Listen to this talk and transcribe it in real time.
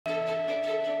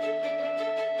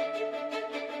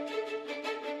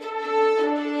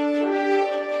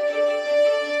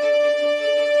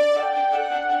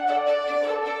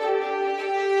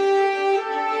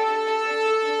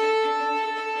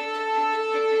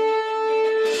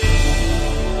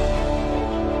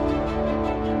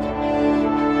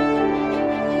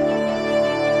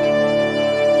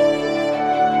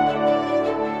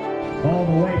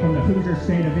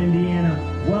state of Indiana.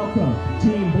 Welcome,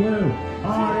 Team Blue,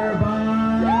 Otterbein.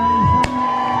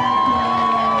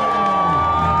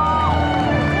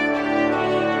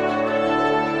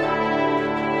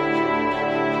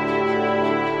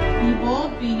 Be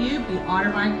bold, be you, be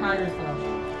Otterbein, proud of yourself.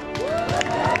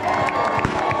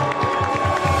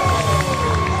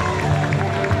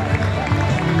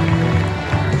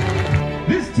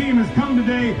 This team has come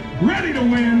today ready to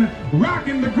win,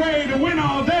 rocking the gray to win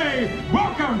all day.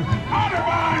 Welcome,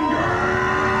 Otterbein Grand!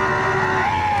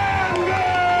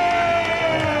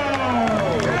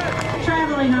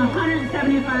 Traveling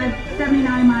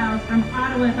 179 miles from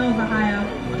Ottawa Hills, Ohio,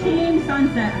 Team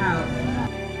Sunset House.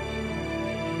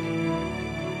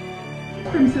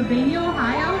 From Sylvania,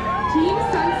 Ohio, Team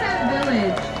Sunset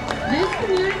Village. This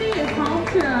community is home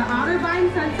to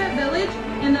Otterbein Sunset Village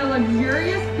and the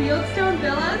luxurious fieldstone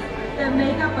villas that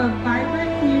make up a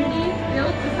vibrant community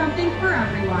built to something for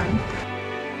everyone.